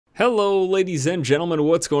Hello ladies and gentlemen,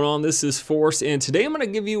 what's going on? This is Force, and today I'm going to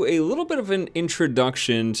give you a little bit of an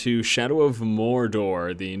introduction to Shadow of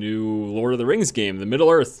Mordor, the new Lord of the Rings game, the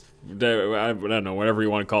Middle-earth, I don't know, whatever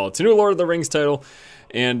you want to call it. It's a new Lord of the Rings title,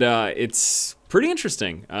 and it's pretty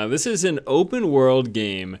interesting. This is an open world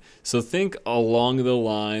game, so think along the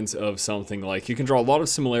lines of something like, you can draw a lot of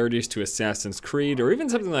similarities to Assassin's Creed, or even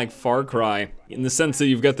something like Far Cry, in the sense that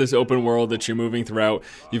you've got this open world that you're moving throughout,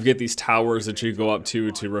 you've got these towers that you go up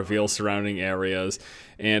to reveal surrounding areas,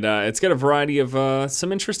 and it's got a variety of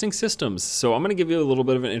some interesting systems. So I'm going to give you a little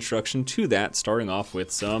bit of an introduction to that, starting off with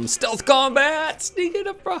some stealth combat, sneaking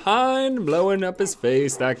up behind, blowing up his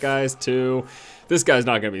face. That guy's too. This guy's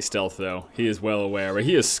not going to be stealth though. He is well aware, but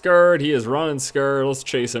he is scared. He is running scared. Let's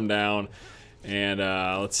chase him down, and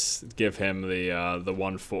let's give him the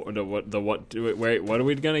wait. What are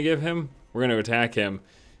we going to give him? We're going to attack him.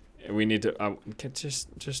 We need to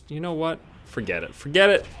just you know what? Forget it. Forget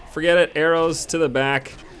it. Forget it. Arrows to the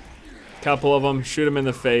back. Couple of them. Shoot him in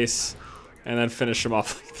the face, and then finish him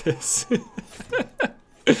off like this.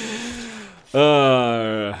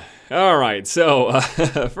 Alright, so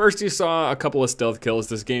first you saw a couple of stealth kills.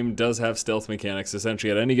 This game does have stealth mechanics.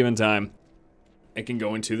 Essentially, at any given time, I can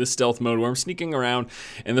go into the stealth mode where I'm sneaking around,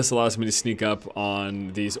 and this allows me to sneak up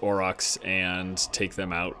on these Aurochs and take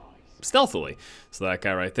them out stealthily. So that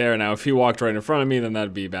guy right there. Now, if he walked right in front of me, then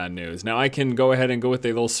that'd be bad news. Now, I can go ahead and go with a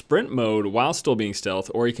little sprint mode while still being stealth,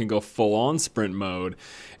 or you can go full-on sprint mode.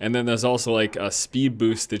 And then there's also like a speed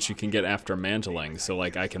boost that you can get after mantling. So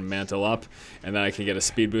like I can mantle up, and then I can get a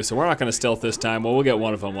speed boost. So we're not going to stealth this time. Well, we'll get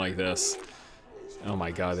one of them like this. Oh my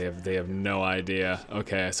god, they have no idea.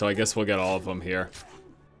 Okay, so I guess we'll get all of them here.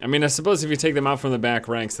 I mean, I suppose if you take them out from the back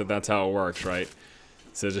ranks, that's how it works, right?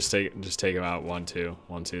 So just take them out. 1, 2,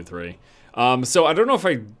 1, 2, 3. So I don't know if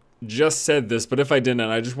I just said this, but if I didn't,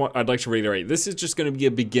 I'd like to reiterate. This is just going to be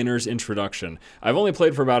a beginner's introduction. I've only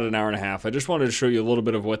played for about an hour and a half. I just wanted to show you a little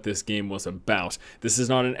bit of what this game was about. This is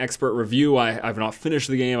not an expert review. I've not finished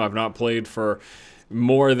the game. I've not played for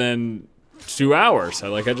more than 2 hours.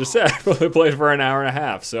 Like I just said, I've only played for an hour and a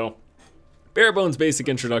half. So bare bones basic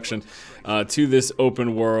introduction to this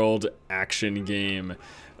open world action game.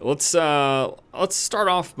 Let's start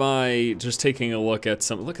off by just taking a look at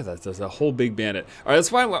some. Look at that. There's a whole big bandit. All right,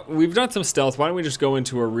 that's why we've done some stealth. Why don't we just go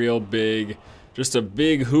into a real big, just a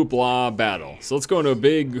big hoopla battle? So let's go into a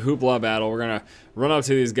big hoopla battle. We're gonna run up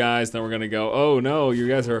to these guys. Then we're gonna go. Oh no, you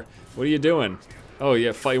guys are. What are you doing? Oh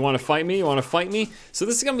yeah, you want to fight me? You want to fight me? So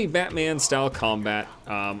this is gonna be Batman-style combat.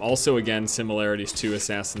 Also, again, similarities to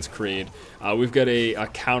Assassin's Creed. We've got a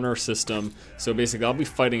counter system. So basically, I'll be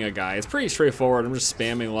fighting a guy. It's pretty straightforward. I'm just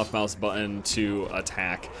spamming the left mouse button to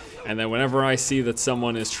attack, and then whenever I see that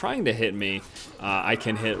someone is trying to hit me, I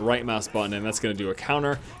can hit right mouse button, and that's gonna do a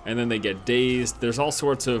counter. And then they get dazed. There's all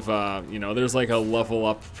sorts of, you know, there's like a level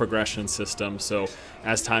up progression system. So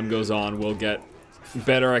as time goes on, we'll get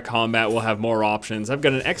better at combat, we'll have more options. I've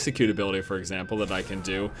got an execute ability, for example, that I can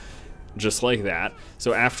do just like that.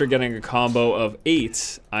 So after getting a combo of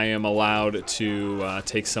 8, I am allowed to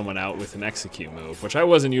take someone out with an execute move, which I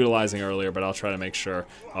wasn't utilizing earlier, but I'll try to make sure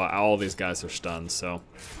all these guys are stunned, so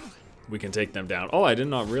we can take them down. Oh, I did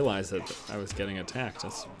not realize that I was getting attacked.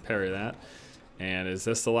 Let's parry that. And is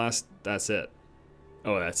this the last? That's it.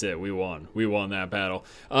 Oh, that's it. We won. We won that battle.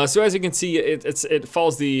 So as you can see, it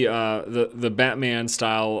follows the Batman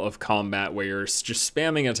style of combat, where you're just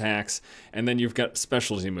spamming attacks, and then you've got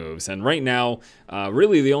specialty moves. And right now,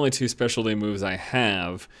 really the only 2 specialty moves I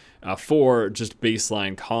have for just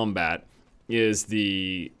baseline combat is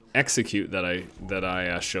the execute that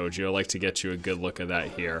I showed you. I'd like to get you a good look at that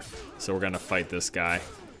here. So we're gonna fight this guy.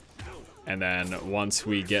 And then once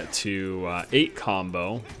we get to 8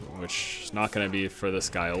 combo, which is not going to be for this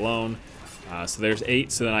guy alone, so there's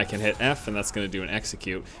 8, so then I can hit F, and that's going to do an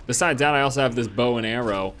execute. Besides that, I also have this bow and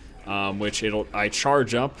arrow, which I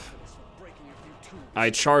charge up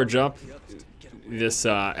this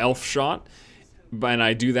elf shot, and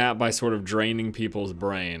I do that by sort of draining people's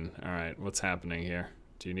brain. All right, what's happening here?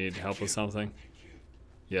 Do you need help with something?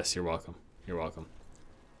 Yes, you're welcome. You're welcome.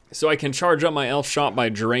 So I can charge up my elf shot by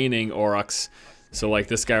draining Aurochs. So like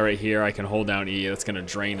this guy right here, I can hold down E, that's gonna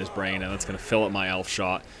drain his brain, and that's gonna fill up my elf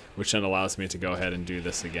shot, which then allows me to go ahead and do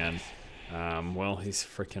this again. Well, he's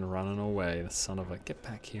freaking running away, the son of a, get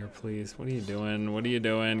back here, please. What are you doing? What are you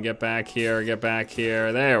doing? Get back here, get back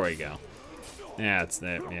here. There we go. Yeah, it's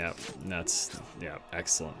there, yeah,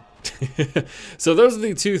 excellent. So those are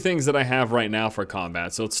the 2 things that I have right now for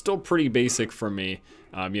combat. So it's still pretty basic for me,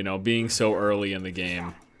 you know, being so early in the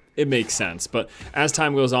game. it makes sense. But as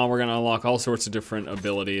time goes on, we're going to unlock all sorts of different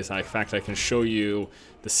abilities. In fact, I can show you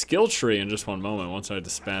the skill tree in just one moment once I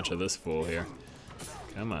dispatch of this fool here.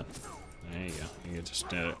 Come on. There you go. You can just,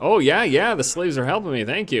 oh, yeah, the slaves are helping me.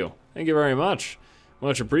 Thank you. Thank you very much.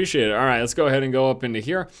 Much appreciated. All right, let's go ahead and go up into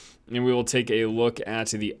here, and we will take a look at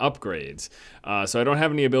the upgrades. So I don't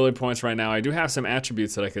have any ability points right now. I do have some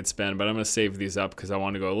attributes that I could spend, but I'm going to save these up because I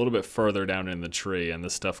want to go a little bit further down in the tree, and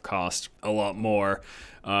this stuff costs a lot more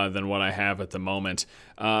than what I have at the moment.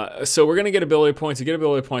 So we're going to get ability points. You get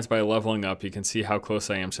ability points by leveling up. You can see how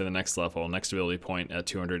close I am to the next level. Next ability point at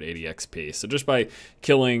 280 XP. So just by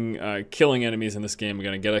killing enemies in this game, we're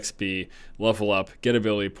going to get XP, level up, get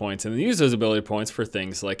ability points, and then use those ability points for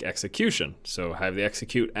things like execution. So have the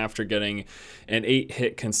execute after getting an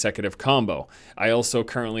 8-hit consecutive combo. I also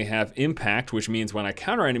currently have impact, which means when I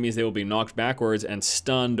counter enemies, they will be knocked backwards and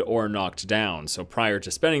stunned or knocked down. So prior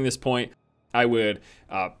to spending this point, I would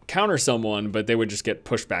counter someone, but they would just get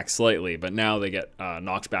pushed back slightly. But now they get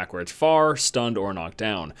knocked backwards far, stunned, or knocked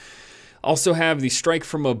down. Also have the strike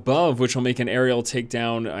from above, which will make an aerial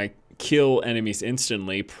takedown. I kill enemies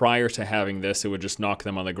instantly. Prior to having this, it would just knock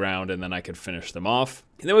them on the ground, and then I could finish them off.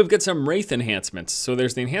 And then we've got some Wraith enhancements. So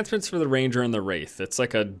there's the enhancements for the Ranger and the Wraith. It's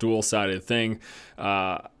like a dual-sided thing.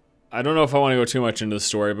 I don't know if I want to go too much into the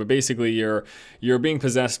story, but basically you're being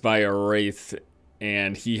possessed by a Wraith,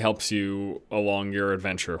 and he helps you along your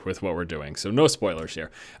adventure with what we're doing. So no spoilers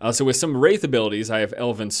here. So with some Wraith abilities, I have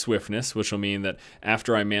Elven Swiftness, which will mean that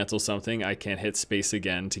after I mantle something, I can hit space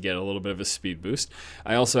again to get a little bit of a speed boost.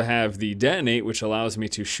 I also have the Detonate, which allows me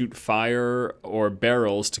to shoot fire or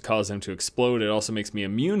barrels to cause them to explode. It also makes me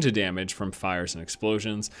immune to damage from fires and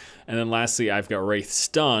explosions. And then lastly, I've got Wraith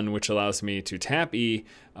Stun, which allows me to tap E,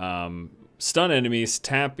 stun enemies,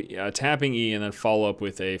 tapping E, and then follow up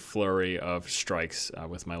with a flurry of strikes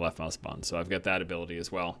with my left mouse button. So I've got that ability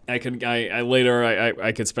as well. I could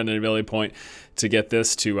spend an ability point to get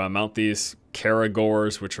this to mount these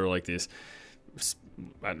Caragors, which are like these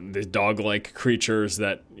dog-like creatures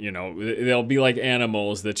that, you know, they'll be like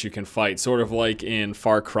animals that you can fight, sort of like in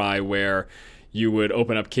Far Cry where you would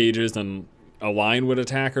open up cages and a lion would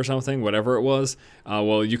attack or something, whatever it was.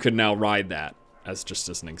 Well, you could now ride that. As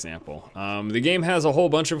an example. The game has a whole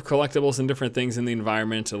bunch of collectibles and different things in the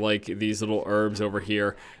environment, like these little herbs over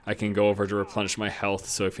here. I can go over to replenish my health,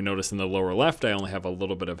 so if you notice in the lower left, I only have a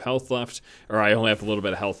little bit of health left, or I only have a little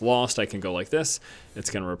bit of health lost. I can go like this. It's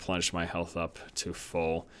going to replenish my health up to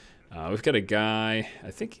full. We've got a guy, I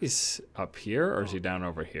think he's up here, or is he down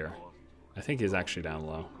over here? I think he's actually down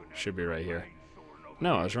low. Should be right here.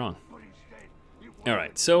 No, I was wrong.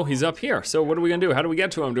 Alright, so he's up here. So what are we going to do? How do we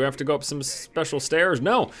get to him? Do we have to go up some special stairs?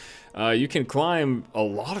 No. You can climb a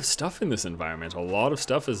lot of stuff in this environment. A lot of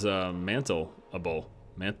stuff is mantleable.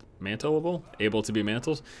 Mantleable? Able to be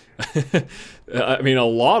mantled? I mean, a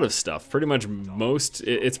lot of stuff. Pretty much most.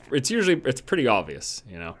 It's pretty obvious,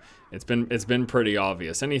 you know. It's been pretty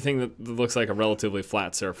obvious. Anything that looks like a relatively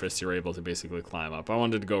flat surface, you're able to basically climb up. I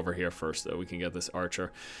wanted to go over here first, though. We can get this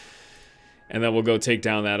archer. And then we'll go take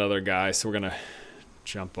down that other guy. So we're going to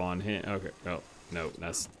jump on him. Okay. Oh, no,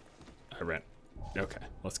 I ran. Okay,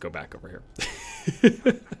 let's go back over here.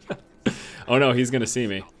 Oh no, he's gonna see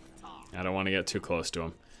me. I don't want to get too close to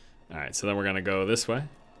him. All right, so then we're gonna go this way,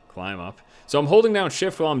 climb up. So I'm holding down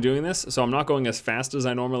shift while I'm doing this, so I'm not going as fast as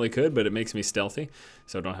I normally could, but it makes me stealthy,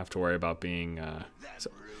 so I don't have to worry about being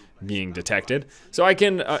detected. So I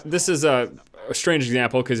can, this is a strange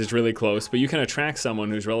example because it's really close, but you can attract someone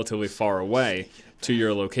who's relatively far away to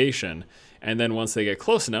your location. And then once they get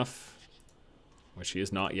close enough, which he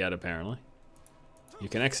is not yet apparently, you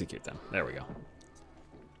can execute them. There we go.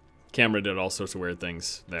 Camera did all sorts of weird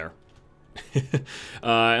things there.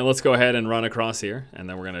 And let's go ahead and run across here, and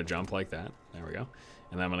then we're going to jump like that. There we go.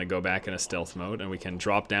 And then I'm going to go back into stealth mode, and we can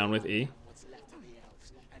drop down with E.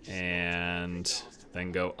 And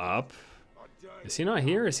then go up. Is he not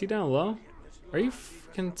here? Is he down low? Are you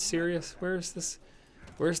freaking serious? Where is this?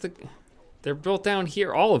 Where's the... They're built down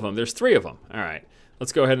here, all of them. There's 3 of them. All right,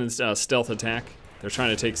 let's go ahead and stealth attack. They're trying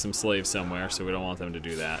to take some slaves somewhere, so we don't want them to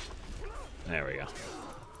do that. There we go.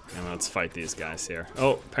 And let's fight these guys here.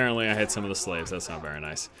 Oh, apparently I hit some of the slaves. That's not very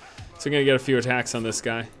nice. So we're gonna get a few attacks on this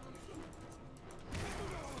guy.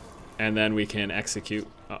 And then we can execute.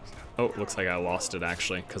 Oh, looks like I lost it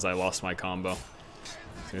actually, because I lost my combo.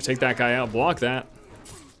 So gonna take that guy out, block that.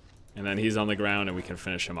 And then he's on the ground and we can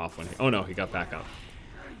finish him off when he, oh no, he got back up.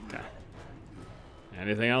 Okay.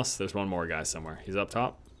 Anything else? There's one more guy somewhere. He's up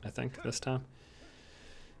top, I think, this time.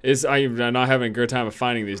 I'm not having a good time of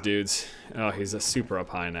finding these dudes. Oh, he's a super up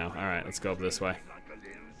high now. All right, let's go up this way.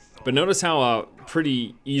 But notice how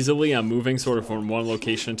pretty easily I'm moving sort of from one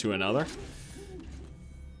location to another.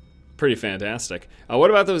 Pretty fantastic. What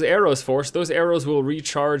about those arrows, Force? Those arrows will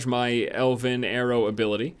recharge my Elven arrow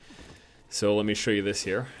ability. So let me show you this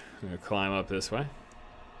here. I'm going to climb up this way.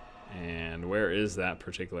 And where is that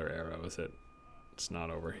particular arrow? Is it? It's not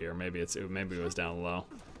over here. Maybe it was down low.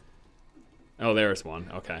 Oh, there's one.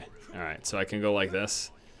 Okay. All right. So I can go like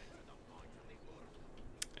this.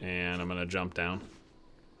 And I'm going to jump down.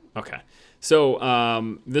 Okay.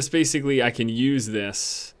 So this basically, I can use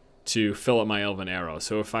this to fill up my Elven arrow.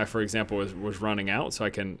 So if I, for example, was running out, so I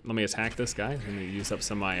can, let me attack this guy. Let me use up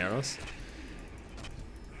some of my arrows.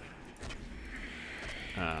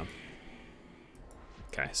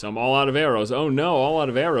 Okay, so I'm all out of arrows. Oh no, all out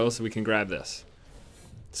of arrows, so we can grab this.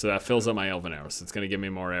 So that fills up my Elven arrows. It's going to give me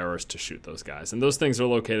more arrows to shoot those guys. And those things are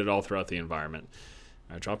located all throughout the environment.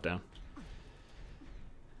 All right, drop down.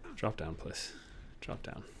 Drop down, please. Drop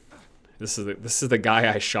down. This is the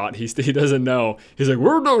guy I shot. He doesn't know. He's like,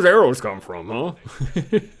 where'd those arrows come from, huh?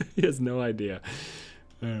 He has no idea.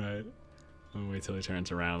 All right. I'll wait till he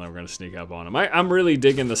turns around, then we're gonna sneak up on him. I'm really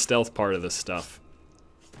digging the stealth part of this stuff.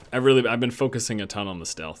 I've been focusing a ton on the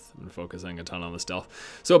stealth.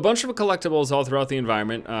 So a bunch of collectibles all throughout the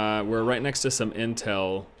environment. We're right next to some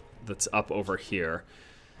intel that's up over here.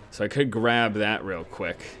 So I could grab that real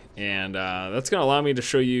quick. And that's going to allow me to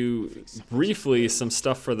show you briefly some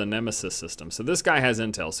stuff for the Nemesis system. So this guy has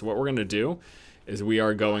intel. So what we're going to do is we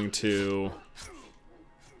are going to...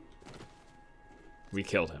 We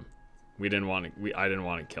killed him. I didn't want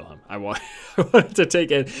to kill him. I wanted to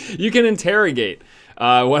take it. You can interrogate.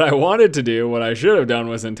 What I wanted to do, what I should have done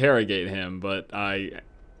was interrogate him, but I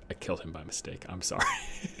killed him by mistake. I'm sorry.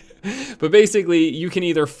 But basically, you can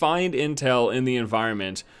either find intel in the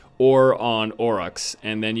environment or on Oryx,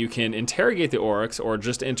 and then you can interrogate the Oryx or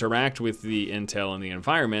just interact with the intel in the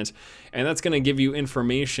environment, and that's going to give you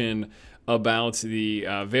information about the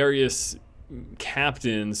various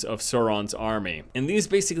captains of Sauron's army. And these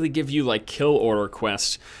basically give you like kill order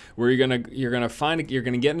quests where you're gonna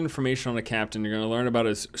get information on a captain, you're gonna learn about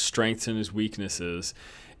his strengths and his weaknesses,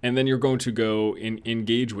 and then you're going to go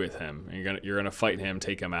engage with him. You're gonna fight him,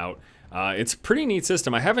 take him out. It's a pretty neat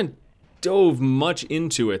system. I haven't dove much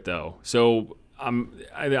into it though, so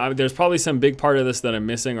there's probably some big part of this that I'm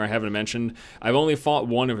missing or I haven't mentioned. I've only fought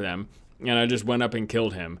one of them, and I just went up and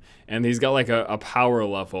killed him. And he's got like a power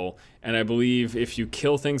level, and I believe if you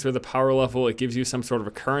kill things with a power level, it gives you some sort of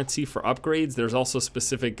a currency for upgrades. There's also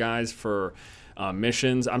specific guys for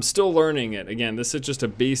missions. I'm still learning it. Again, this is just a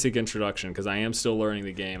basic introduction because I am still learning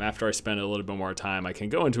the game. After I spend a little bit more time, I can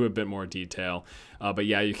go into a bit more detail. But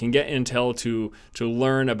yeah, you can get intel to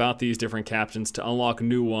learn about these different captains, to unlock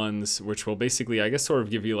new ones, which will basically, I guess, sort of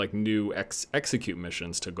give you like new execute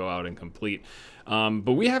missions to go out and complete.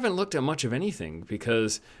 But we haven't looked at much of anything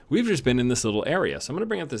because we've just been in this little area. So I'm going to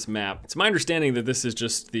bring up this map. It's my understanding that this is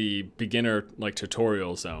just the beginner like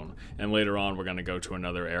tutorial zone, and later on we're going to go to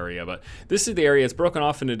another area. But this is the area. It's broken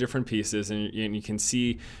off into different pieces, and you can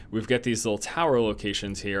see we've got these little tower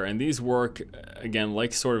locations here, and these work again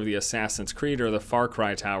like sort of the Assassin's Creed or the Far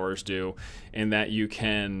Cry towers do, in that you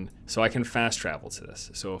can, so I can fast travel to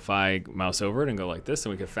this. So if I mouse over it and go like this,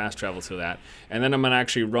 then we can fast travel to that. And then I'm gonna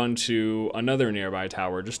actually run to another nearby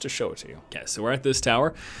tower just to show it to you. Okay, so we're at this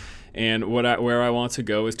tower, and where I want to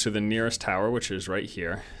go is to the nearest tower, which is right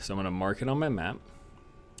here. So I'm gonna mark it on my map,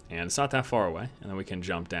 and it's not that far away, and then we can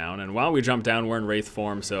jump down. And while we jump down, we're in Wraith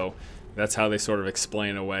form, so that's how they sort of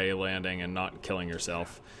explain away landing and not killing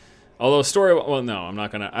yourself. Although story, well, no,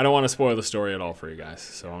 I don't want to spoil the story at all for you guys,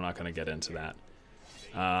 so I'm not gonna get into that.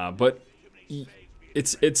 But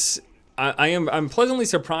I'm pleasantly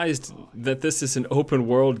surprised that this is an open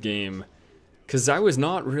world game, because I was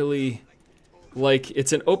not really, like,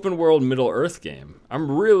 it's an open world Middle Earth game. I'm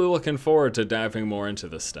really looking forward to diving more into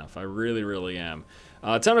this stuff. I really, really am.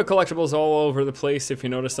 A ton of collectibles all over the place. If you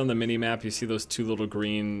notice on the mini map, you see those two little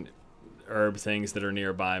green herb things that are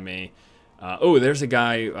nearby me. Oh, there's a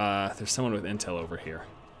guy, there's someone with intel over here.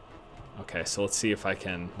 Okay, so let's see if I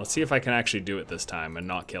can actually do it this time and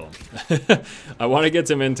not kill him. I want to get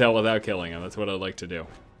some intel without killing him. That's what I'd like to do.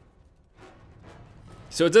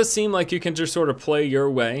 So it does seem like you can just sort of play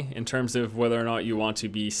your way in terms of whether or not you want to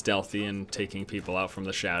be stealthy and taking people out from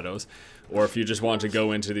the shadows, or if you just want to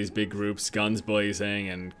go into these big groups, guns blazing,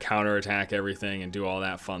 and counterattack everything and do all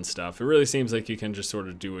that fun stuff. It really seems like you can just sort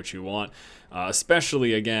of do what you want,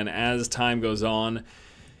 especially, again, as time goes on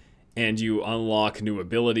and you unlock new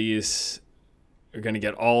abilities. You're going to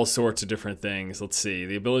get all sorts of different things. Let's see.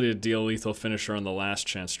 The ability to deal lethal finisher on the last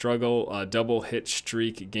chance struggle. Double hit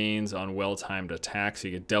streak gains on well-timed attacks. So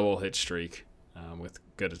you get double hit streak. with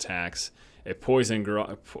good attacks. A poison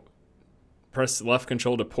press left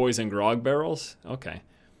control to poison grog barrels. Okay.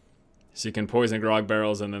 So you can poison grog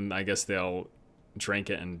barrels, and then I guess they'll drink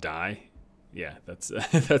it and die. Yeah, that's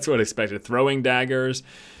that's what I expected. Throwing daggers.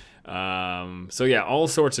 So yeah, all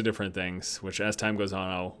sorts of different things, which as time goes on,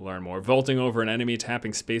 I'll learn more. Vaulting over an enemy,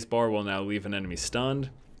 tapping spacebar will now leave an enemy stunned.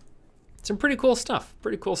 Some pretty cool stuff.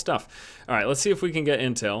 Pretty cool stuff. All right, let's see if we can get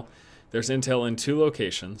intel. There's intel in 2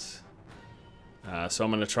 locations. So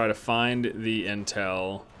I'm going to try to find the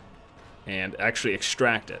intel and actually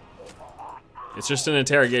extract it. It's just an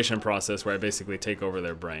interrogation process where I basically take over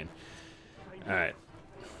their brain. All right.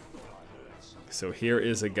 So here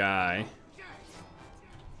is a guy,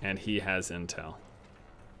 and he has intel.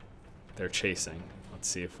 They're chasing. Let's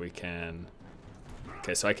see if we can...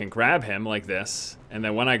 Okay, so I can grab him like this, and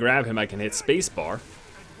then when I grab him, I can hit spacebar,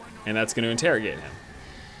 and that's going to interrogate him.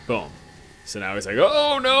 Boom. So now he's like,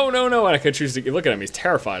 oh, no, no, no, and I could choose to look at him. He's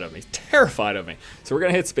terrified of me. He's terrified of me. So we're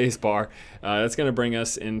going to hit spacebar. That's going to bring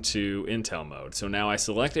us into intel mode. So now I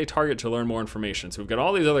select a target to learn more information. So we've got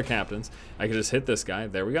all these other captains. I can just hit this guy.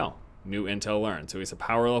 There we go. New intel learned. So he's a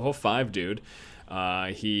power level 5 dude.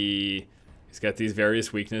 He's got these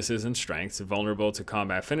various weaknesses and strengths. Vulnerable to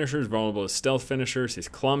combat finishers, vulnerable to stealth finishers. He's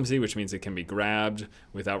clumsy, which means it can be grabbed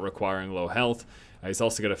without requiring low health. He's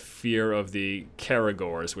also got a fear of the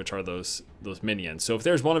Caragors, which are those minions. So if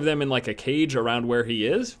there's one of them in like a cage around where he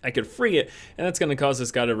is, I could free it, and that's going to cause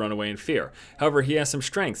this guy to run away in fear. However, he has some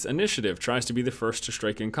strengths. Initiative, tries to be the first to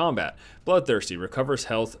strike in combat. Bloodthirsty, recovers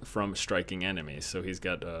health from striking enemies. So he's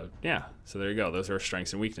got, yeah, so there you go. Those are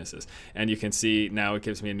strengths and weaknesses. And you can see now it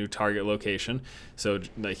gives me a new target location. So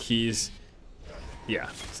like he's, yeah,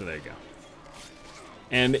 so there you go.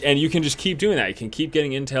 And you can just keep doing that. You can keep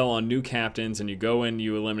getting intel on new captains, and you go in,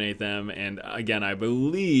 you eliminate them. And again, I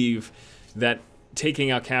believe that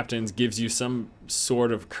taking out captains gives you some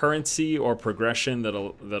sort of currency or progression that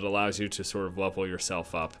allows you to sort of level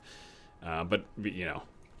yourself up. But you know,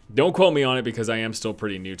 don't quote me on it because I am still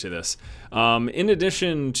pretty new to this. In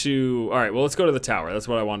addition to, all right, well, let's go to the tower. That's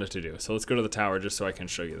what I wanted to do. So let's go to the tower just so I can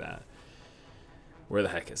show you that. Where the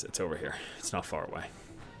heck is it? It's over here. It's not far away.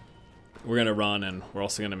 We're going to run, and we're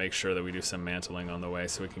also going to make sure that we do some mantling on the way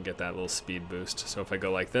so we can get that little speed boost. So if I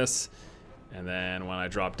go like this, and then when I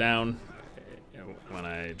drop down,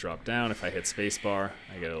 if I hit spacebar,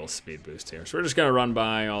 I get a little speed boost here. So we're just going to run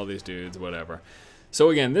by all these dudes, whatever.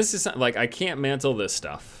 So again, this is like, I can't mantle this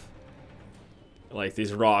stuff. Like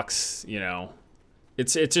these rocks, you know,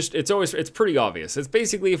 it's pretty obvious. It's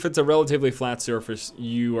basically, if it's a relatively flat surface,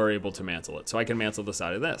 you are able to mantle it. So I can mantle the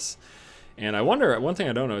side of this. And I wonder, one thing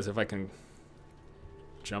I don't know is if I can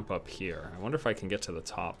jump up here. I wonder if I can get to the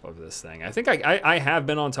top of this thing. I think I have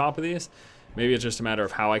been on top of these. Maybe it's just a matter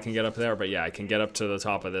of how I can get up there. But yeah, I can get up to the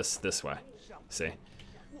top of this way. See?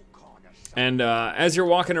 And as you're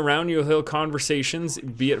walking around, you'll hear conversations,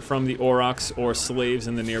 be it from the Aurochs or slaves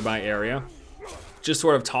in the nearby area. Just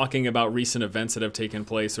sort of talking about recent events that have taken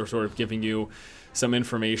place, or sort of giving you some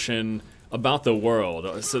information about the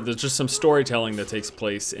world. So there's just some storytelling that takes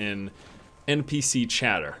place in NPC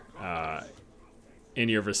chatter in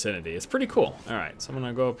your vicinity. It's pretty cool. All right, so I'm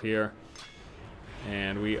gonna go up here,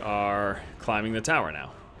 and we are climbing the tower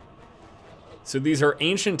now. So these are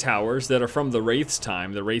ancient towers that are from the Wraith's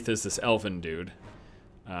time. The Wraith is this elven dude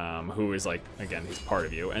who is like, again, he's part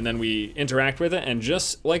of you. And then we interact with it, and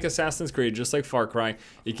just like Assassin's Creed, just like Far Cry,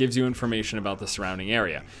 it gives you information about the surrounding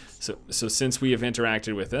area. So since we have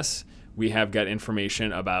interacted with this, we have got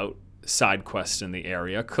information about side quests in the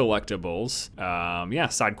area, collectibles. Yeah,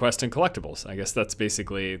 side quests and collectibles. I guess that's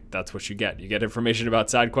what you get. You get information about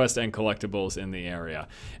side quests and collectibles in the area.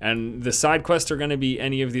 And the side quests are going to be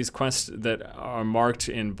any of these quests that are marked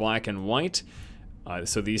in black and white.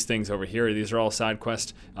 So these things over here, these are all side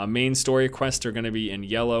quests. Main story quests are going to be in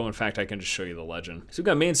yellow. In fact, I can just show you the legend. So we've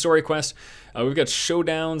got main story quests. We've got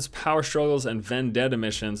showdowns, power struggles, and vendetta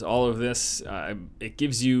missions. All of this, it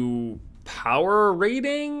gives you power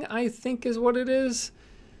rating, I think is what it is.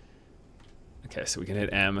 Okay, so we can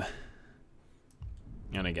hit M.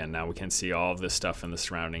 And again, now we can see all of this stuff in the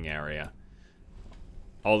surrounding area.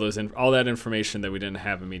 All that information that we didn't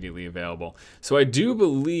have immediately available. So I do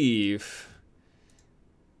believe...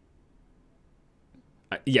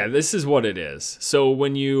 yeah, this is what it is. So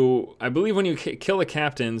I believe when you kill the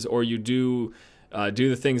captains, or you do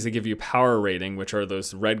the things that give you power rating, which are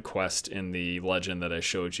those red quests in the legend that I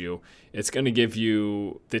showed you, it's going to give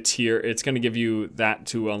you the tier. It's going to give you that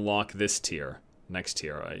to unlock this tier, next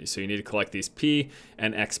tier. So you need to collect these P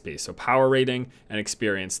and XP. So power rating and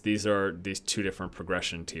experience. These are these 2 different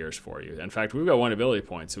progression tiers for you. In fact, we've got 1 ability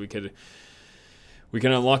point, so we can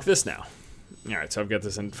unlock this now. All right, so I've got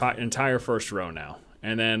this entire first row now.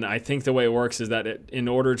 And then I think the way it works is that in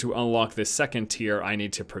order to unlock this second tier, I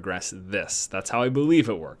need to progress this. That's how I believe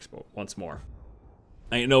it works, but once more.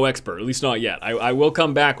 I ain't no expert, at least not yet. I will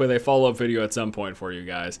come back with a follow-up video at some point for you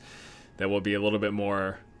guys that will be a little bit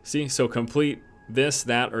more... See, so complete this,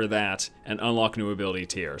 that, or that, and unlock new ability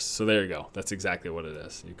tiers. So there you go. That's exactly what it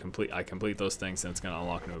is. I complete those things, and it's going to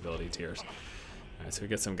unlock new ability tiers. All right, so we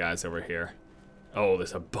get some guys over here. Oh,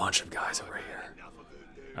 there's a bunch of guys over here.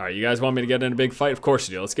 All right, you guys want me to get in a big fight? Of course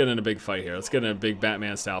you do. Let's get in a big fight here. Let's get in a big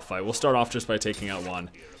Batman-style fight. We'll start off just by taking out one.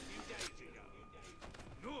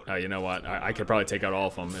 You know what? I could probably take out all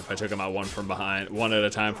of them if I took them out one at a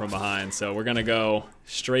time from behind. So we're going to go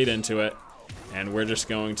straight into it, and we're just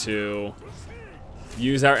going to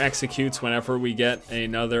use our executes whenever we get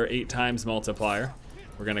another 8 times multiplier.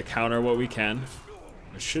 We're going to counter what we can.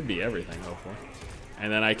 It should be everything, hopefully.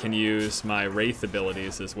 And then I can use my Wraith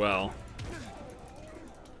abilities as well.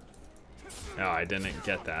 Oh, I didn't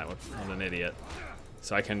get that. I'm an idiot.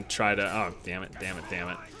 So I can try to... Oh, damn it, damn it, damn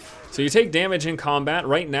it. So you take damage in combat.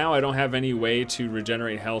 Right now, I don't have any way to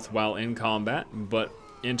regenerate health while in combat, but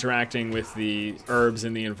interacting with the herbs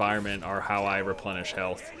in the environment are how I replenish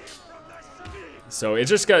health. So it's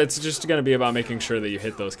just going to be about making sure that you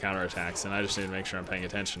hit those counterattacks, and I just need to make sure I'm paying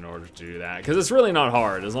attention in order to do that. Because it's really not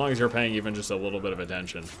hard, as long as you're paying even just a little bit of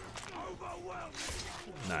attention.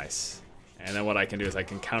 Nice. And then what I can do is I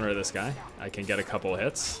can counter this guy. I can get a couple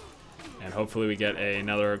hits. And hopefully we get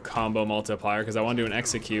another combo multiplier, because I want to do an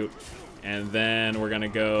execute. And then we're going to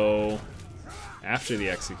go after the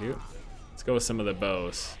execute. Let's go with some of the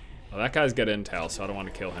bows. Well, that guy's got intel, so I don't want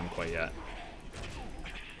to kill him quite yet.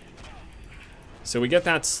 So we get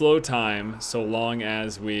that slow time so long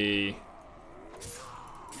as we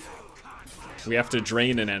have to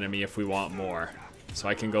drain an enemy if we want more. So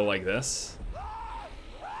I can go like this.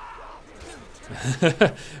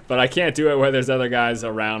 But I can't do it where there's other guys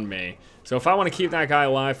around me. So if I want to keep that guy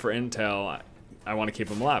alive for intel, I want to keep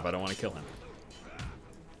him alive. I don't want to kill him.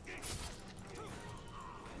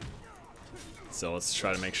 So let's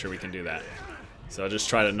try to make sure we can do that. So I'll just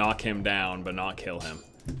try to knock him down, but not kill him.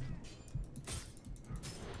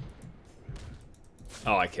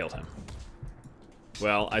 Oh, I killed him.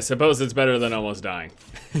 Well, I suppose it's better than almost dying.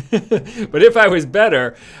 But if I was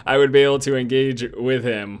better, I would be able to engage with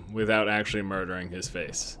him without actually murdering his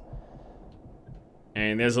face.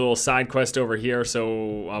 And there's a little side quest over here,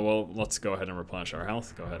 so, well, let's go ahead and replenish our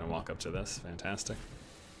health. Go ahead and walk up to this. Fantastic.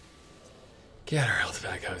 Get our health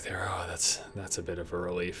back out there. Oh, that's a bit of a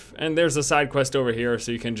relief. And there's a side quest over here,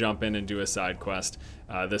 so you can jump in and do a side quest.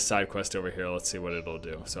 This side quest over here, let's see what it'll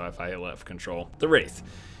do. So if I hit left control, the Wraith.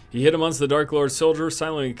 He hid amongst the Dark Lord's soldiers,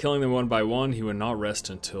 silently killing them one by one. He would not rest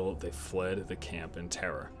until they fled the camp in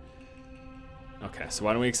terror. Okay, so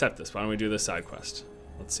why don't we accept this? Why don't we do this side quest?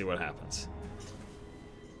 Let's see what happens.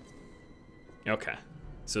 Okay,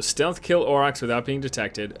 so stealth kill Aurochs without being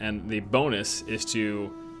detected, and the bonus is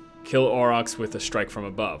to kill Aurochs with a strike from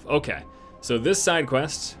above. Okay, so this side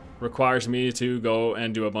quest requires me to go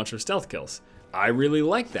and do a bunch of stealth kills. I really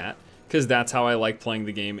like that, because that's how I like playing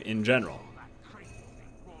the game in general.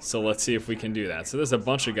 So let's see if we can do that. So there's a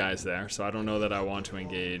bunch of guys there, so I don't know that I want to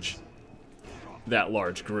engage that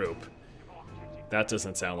large group. That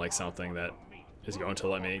doesn't sound like something that is going to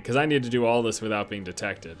let me, because I need to do all this without being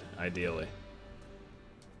detected, ideally.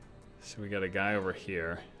 So we got a guy over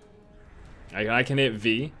here. I can hit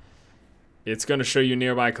V. It's going to show you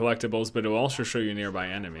nearby collectibles, but it will also show you nearby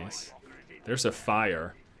enemies. There's a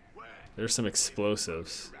fire. There's some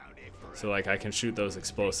explosives. So, like, I can shoot those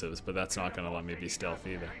explosives, but that's not going to let me be stealth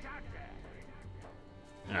either.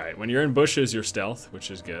 Alright, when you're in bushes, you're stealth,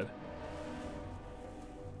 which is good.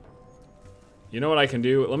 You know what I can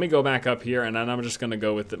do? Let me go back up here, and then I'm just going to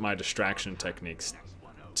go with my distraction techniques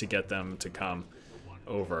to get them to come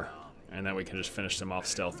over. And then we can just finish them off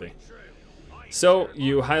stealthy. So,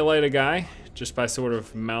 you highlight a guy just by sort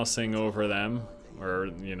of mousing over them, or,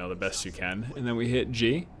 you know, the best you can. And then we hit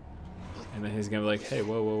G. And then he's gonna be like, hey,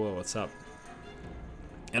 whoa, whoa, whoa, what's up?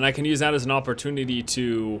 And I can use that as an opportunity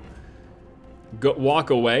to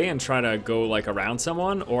walk away and try to go like around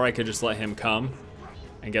someone, or I could just let him come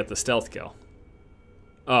and get the stealth kill.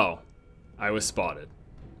 Oh, I was spotted.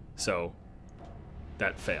 So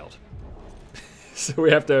that failed. So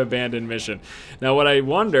we have to abandon mission. Now what I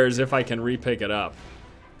wonder is if I can repick it up.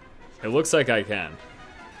 It looks like I can.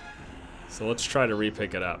 So let's try to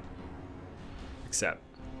repick it up. Accept.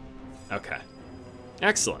 Okay.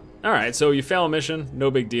 Excellent. Alright, so you fail a mission,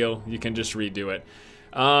 no big deal. You can just redo it.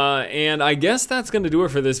 And I guess that's going to do it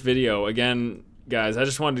for this video. Again, guys, I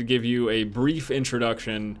just wanted to give you a brief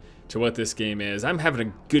introduction to what this game is. I'm having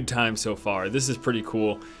a good time so far. This is pretty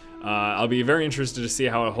cool. I'll be very interested to see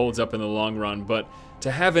how it holds up in the long run, but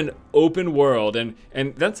to have an open world, and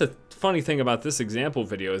that's a funny thing about this example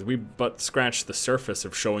video, is we but scratched the surface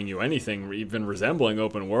of showing you anything even resembling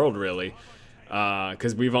open world, really,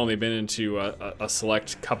 because we've only been into a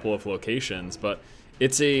select couple of locations, but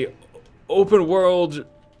it's a open world,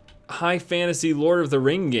 high fantasy Lord of the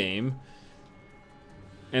Ring game,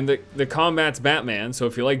 and the combat's Batman, so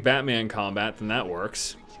if you like Batman combat, then that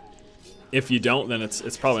works. If you don't, then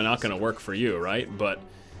it's probably not going to work for you, right? But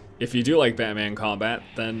if you do like Batman combat,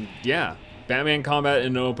 then yeah, Batman combat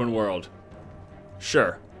in an open world.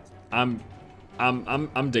 Sure, I'm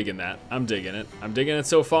digging that. I'm digging it. I'm digging it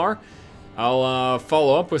so far. I'll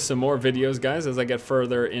follow up with some more videos, guys, as I get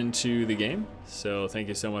further into the game. So thank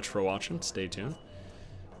you so much for watching. Stay tuned.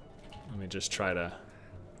 Let me just try to.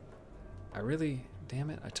 Damn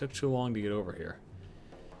it! I took too long to get over here.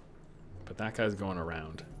 But that guy's going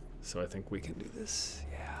around. So I think we can do this.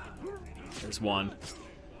 Yeah. There's one.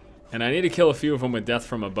 And I need to kill a few of them with death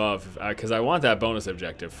from above, because I want that bonus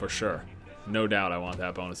objective, for sure. No doubt I want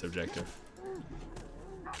that bonus objective.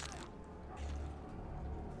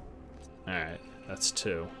 Alright, that's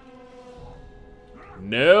 2.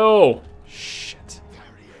 No! Shit.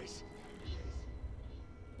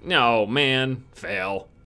 No, man. Fail.